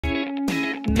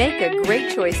Make a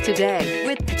great choice today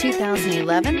with the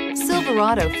 2011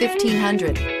 Silverado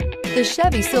 1500. The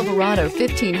Chevy Silverado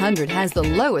 1500 has the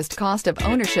lowest cost of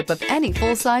ownership of any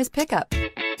full-size pickup.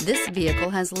 This vehicle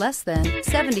has less than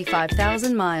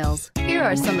 75,000 miles. Here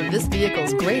are some of this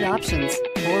vehicle's great options: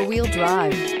 four-wheel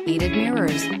drive, heated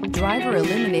mirrors, driver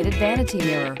illuminated vanity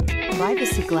mirror,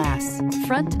 privacy glass,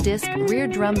 front disc rear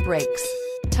drum brakes,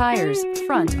 tires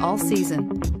front all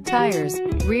season, tires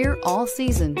rear all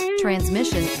season,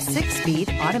 transmission 6-speed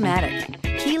automatic,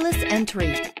 keyless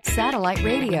entry, satellite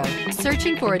radio.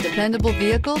 Searching for a dependable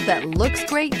vehicle that looks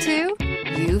great too?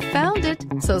 You found it,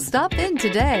 so stop in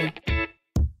today.